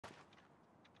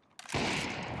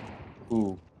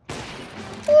Ooh.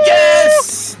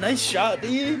 Yes! Nice shot,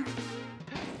 dude.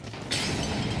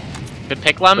 Good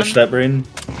pick, Lemon. Push that, Braden.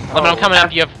 Lemon, I'm coming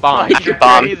after you. Have bomb. You're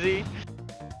crazy.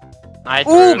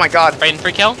 Oh my god. Braden,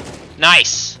 free kill.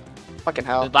 Nice. Fucking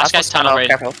hell. The last guy's tunnel,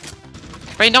 Braden. Careful.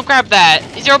 Braden, don't grab that.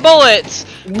 0 bullets.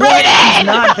 What? He's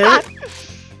not hit.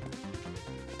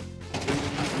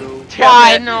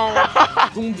 Why no?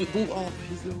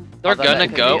 They're Oh, that gonna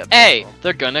could go be a A. pistol.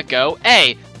 They're gonna go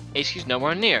A. HQ's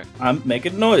nowhere near. I'm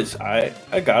making noise. I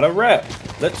got a rap.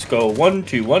 Let's go 1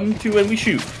 2 1 2 and we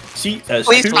shoot. See as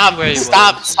Please two. stop. Where he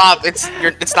Stop. was. Stop.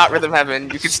 It's not rhythm heaven.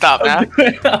 You can stop now.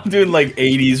 I'm doing like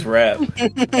 80s rap.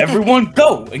 Everyone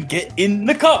go and get in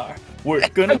the car. We're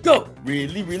gonna go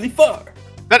really, really far.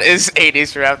 That is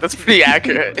 80s rap. That's pretty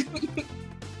accurate.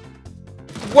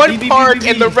 One B, B, B, part B, B.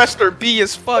 and the rest are B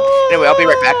as fuck. Anyway, I'll be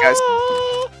right back, guys.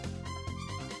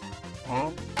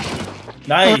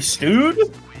 Nice, dude.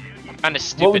 Kinda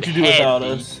stupid. What would you do without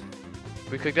head. us?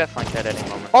 We could get flanked at any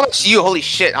moment. Oh, that's you. Holy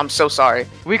shit. I'm so sorry.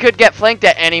 We could get flanked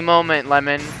at any moment,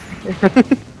 Lemon.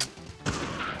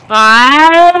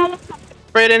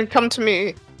 Brayden, come to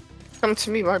me. Come to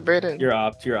me, my Brayden. You're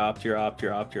opt.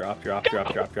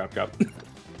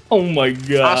 Oh my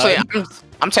god. Honestly,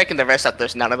 I'm taking the risk that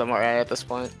there's none of them already at this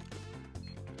point.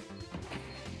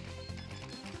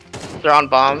 They're on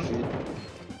bomb.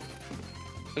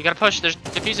 We gotta push. There's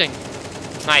defusing.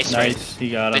 Nice. Right? Nice, he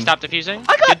got They him. stopped defusing.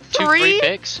 I got Good, 2 free 3.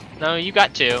 picks. No, you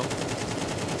got 2.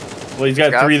 Well, he's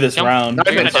got 3 this Don't- round. I've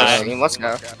been gonna die. pushing. Let's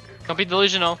go. Don't be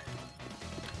delusional.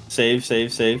 Save.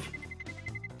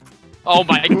 Oh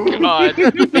my god.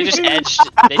 They just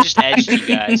edged you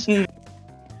guys. Here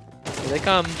they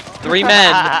come. 3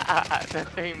 men. The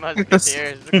 3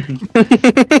 musketeers.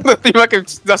 The three fucking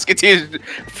musketeers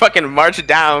fucking march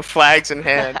down, flags in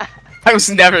hand. I was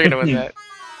never gonna win that.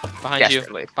 Behind you.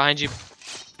 Desperately. Behind you.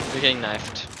 You're getting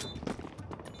knifed.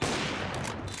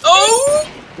 Oh!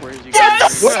 Where's you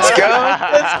Yes! Let's go.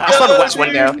 I saw the west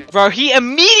window. Bro, he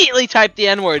immediately typed the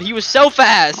N-word. He was so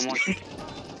fast.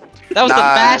 That was the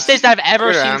Nice. fastest I've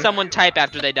ever Good seen round. someone type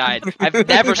after they died. I've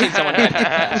never seen someone type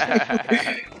that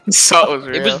fast. So it was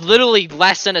real. It was literally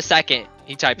less than a second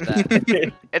he typed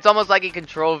that. It's almost like he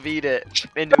control V'd it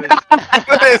into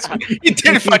his. He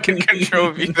did fucking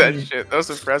control V that shit. That was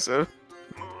impressive.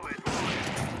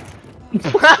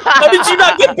 How did you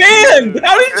not get banned?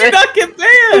 How did you not get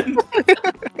banned?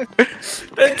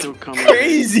 That's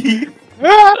crazy.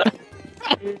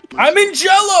 I'm in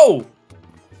Jello.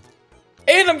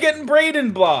 And I'm getting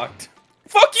Braden blocked.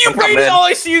 Fuck you, I'm coming Braden. in. All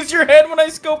I see is your head when I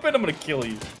scope in. I'm gonna kill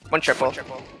you. One triple.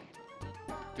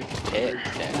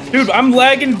 Dude, I'm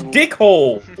lagging dick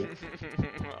hole.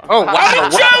 Oh wow. I'm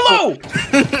in Jello.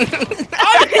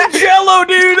 I'm in Jello,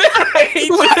 dude. I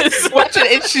hate this. Watching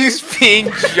issues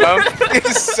being jumped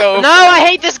is so. No, I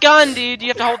hate this gun, dude. You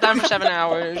have to hold down for 7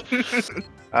 hours.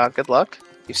 Good luck.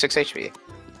 You have 6 HP.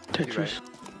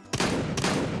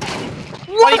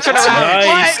 Why you turn around?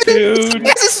 Nice, dude.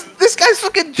 This guy's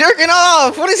fucking jerking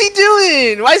off. What is he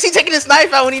doing? Why is he taking his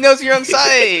knife out when he knows you're on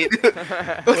site? What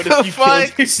What the if you fuck?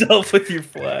 killed yourself with your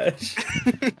flash?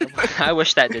 I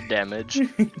wish that did damage.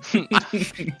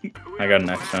 I got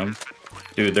next time.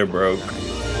 Dude, they're broke.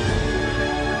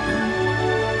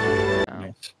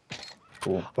 Nice.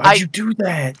 Cool. Why'd you do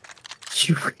that?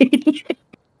 You idiot.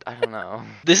 I don't know.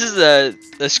 This is a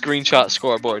screenshot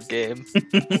scoreboard game.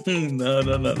 No.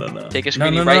 Take a No,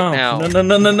 screenie no, right no. now. No.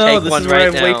 Take This one is where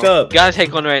right I now. wake up. You gotta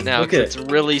take one right now Look because at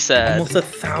it's really sad. Almost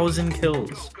 1,000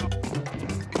 kills.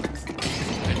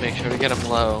 Make sure to get him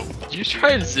low. Did you try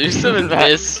and Zeus him and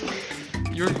miss?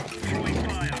 You're.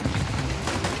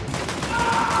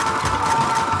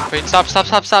 Wait,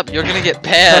 stop. You're gonna get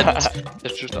banned.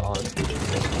 It's just on.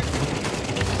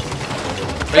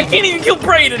 I can't even kill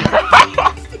Braden!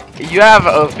 You have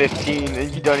a 15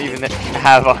 and you don't even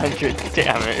have 100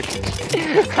 damage.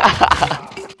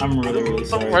 I'm really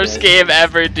sorry. Worst guys. game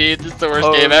ever, dude. This is the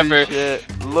worst game ever. Shit.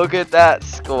 Look at that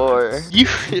score. Your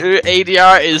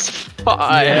ADR is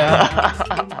 5.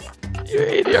 Yeah. Your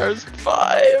ADR is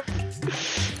 5.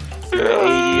 Your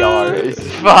ADR is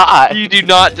 5. You do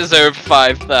not deserve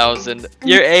 5,000.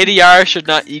 Your ADR should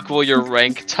not equal your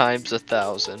rank times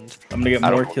 1,000. I'm gonna get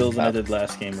more kills than I did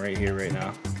last game right here, right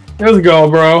now. Let's go,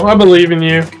 bro. I believe in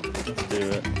you. Let's do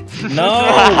it. No!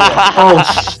 Oh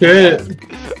shit.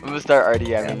 I'm gonna start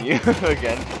RDMing you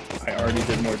again. I already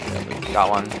did more damage. Got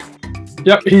one.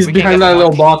 Yep, he's We can't behind get that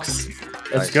little much. box.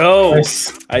 Let's go!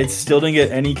 Nice. I still didn't get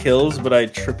any kills, but I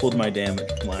tripled my damage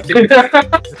from last game.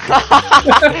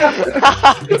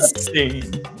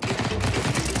 Insane.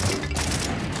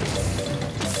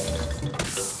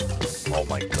 Oh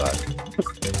my god.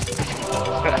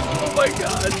 Oh my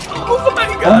god.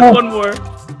 god, one more.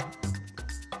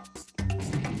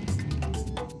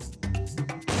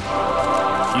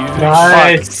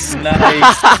 Nice.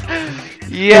 Nice.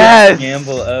 Yes!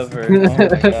 Gamble ever. Oh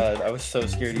my god, I was so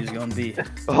scared he was gonna be.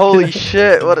 Holy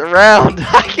shit, what a round!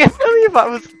 I can't believe I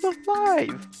was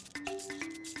alive!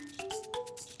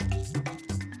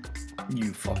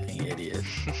 You fucking idiot.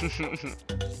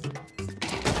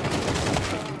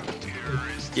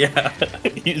 Yeah,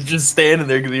 he's just standing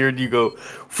there hearing you go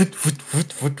with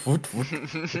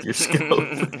your scope.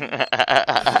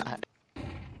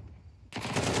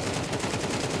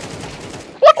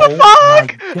 What the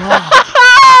fuck?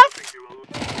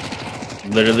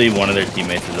 Literally, one of their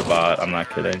teammates is a bot. I'm not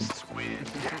kidding.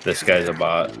 This guy's a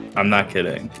bot. I'm not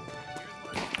kidding.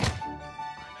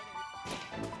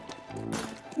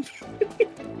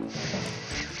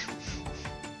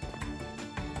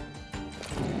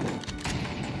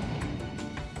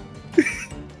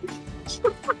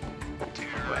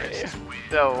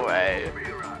 No way.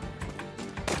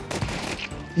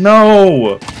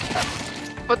 No!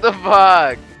 What the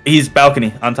fuck? He's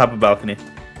balcony, on top of balcony.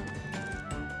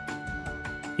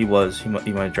 He was. He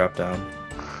might drop down.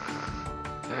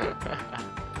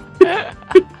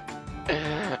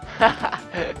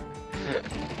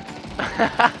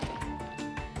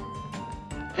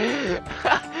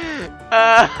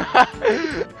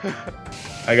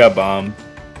 I got bombed.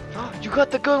 You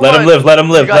got the good Let one. him live. Let him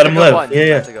live. Let him live. One. Yeah,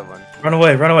 That's a yeah. good one. Run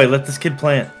away. Run away. Let this kid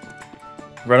plant.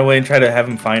 Run away and try to have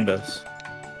him find us.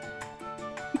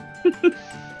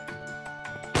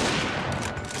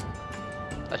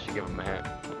 I should give him a hand.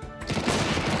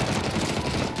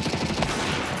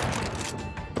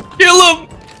 Kill him!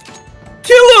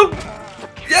 Kill him!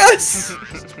 Yes!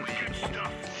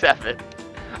 7.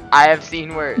 I have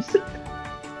seen worse.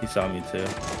 He saw me too.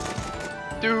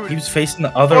 Dude. He was facing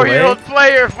the other way. 4-year-old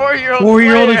player. 4-year-old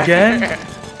 4-year-old player. again?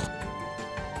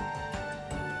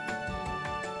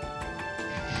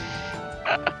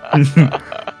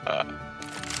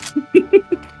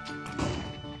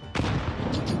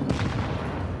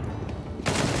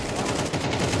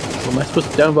 Am I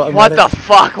supposed to down button? What the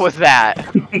fuck was that?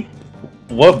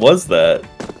 What was that?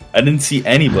 I didn't see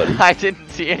anybody. I didn't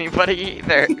see anybody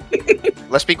either.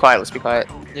 Let's be quiet. Let's be quiet.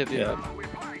 Yeah, dude. Yeah. You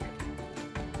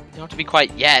don't have to be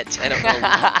quiet yet. I don't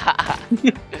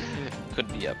know. Could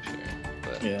be up here,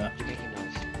 but Yeah. You're making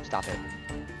noise. Stop it.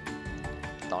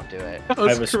 Don't do it. That I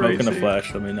was have a smoke and a crazy.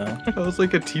 flash. Let me know. That was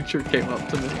like a teacher came up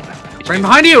to me. Right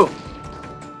behind you!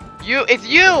 It's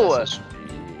you!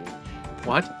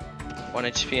 What? 1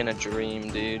 HP in a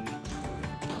dream, dude.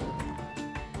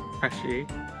 Actually. A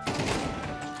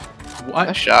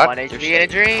What? shot. 1 HP in a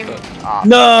dream? Aw.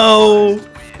 No!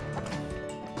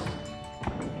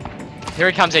 Here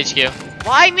he comes, HQ.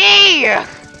 Why me?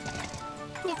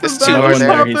 There's That two No more was one there.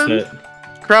 there. He happened.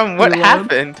 said. Crumb, what Reload.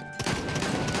 happened?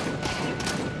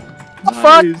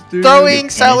 Nice, dude. Throwing,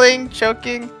 selling,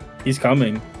 choking. He's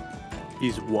coming.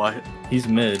 He's what? He's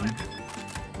mid.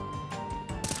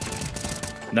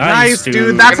 Nice, dude.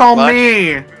 dude. That's all Fuck.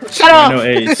 me. Shut I know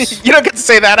Ace. You don't get to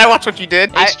say that. I watched what you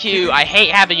did. HQ, I hate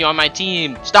having you on my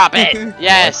team. Stop it.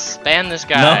 Yes, ban this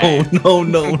guy. No,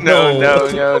 no, no,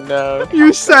 No.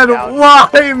 You said down.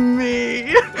 why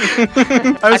me?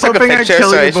 I was took a hoping I'd picture,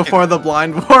 kill so I you should- before the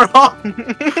blind wore off. We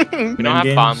don't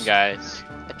have bomb guys.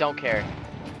 I don't care.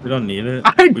 We don't need it.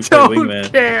 I We play don't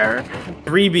wingman. care.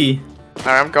 3B.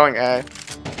 Alright, I'm going A.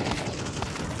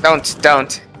 Don't.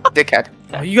 Dickhead.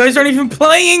 Oh, you guys aren't even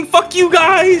playing. Fuck you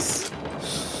guys.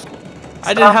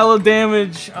 I did hella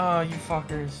damage. Oh, you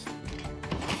fuckers.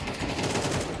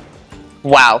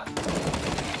 Wow.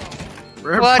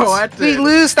 We're What? poetic. We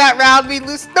lose that round. We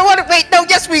lose. No one. Wait. No.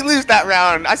 Yes, we lose that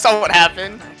round. I saw what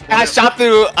happened. I shot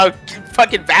through a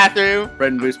fucking bathroom.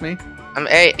 Red and boost me. I'm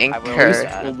a I will anchor. lose.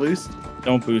 We'll boost.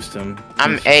 Don't boost him.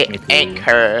 I'm He's a just gonna kill you.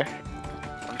 anchor.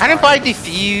 I didn't buy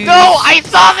defuse. No, I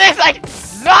saw this!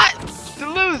 I'm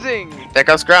not losing! There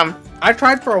goes Grum. I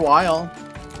tried for a while.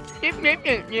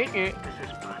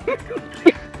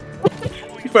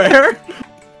 Fair.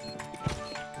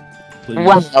 Please.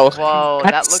 Wow. Whoa,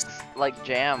 that That's- looks like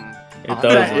jam. It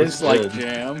does. That look is like good.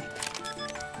 jam.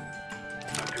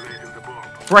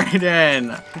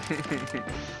 Brayden.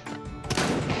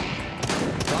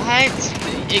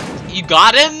 What? You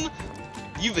got him?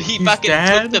 He He's fucking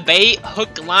dead? took the bait,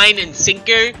 hook, line, and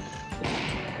sinker.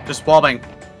 Just wallbang.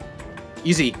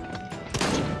 Easy.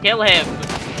 Kill him.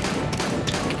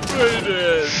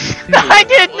 I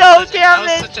did no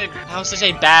damage! That was such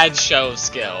a bad show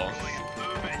skill.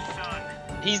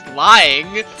 He's lying.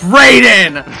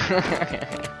 Brayden!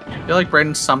 I feel like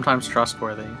Brayden's sometimes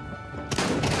trustworthy.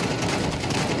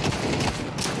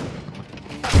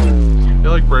 I feel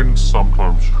feel like Brayden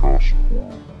sometimes trusts.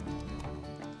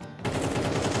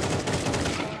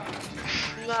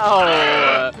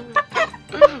 No.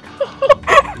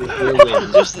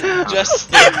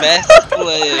 just the best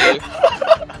player.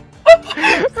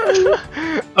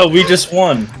 Oh, we just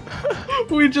won.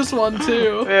 We just won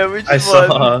too. Yeah, we I just won.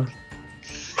 saw.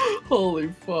 Holy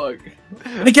fuck.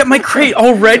 I get my crate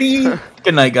already.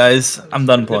 Good night, guys. I'm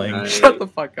done playing. Shut the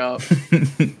fuck up.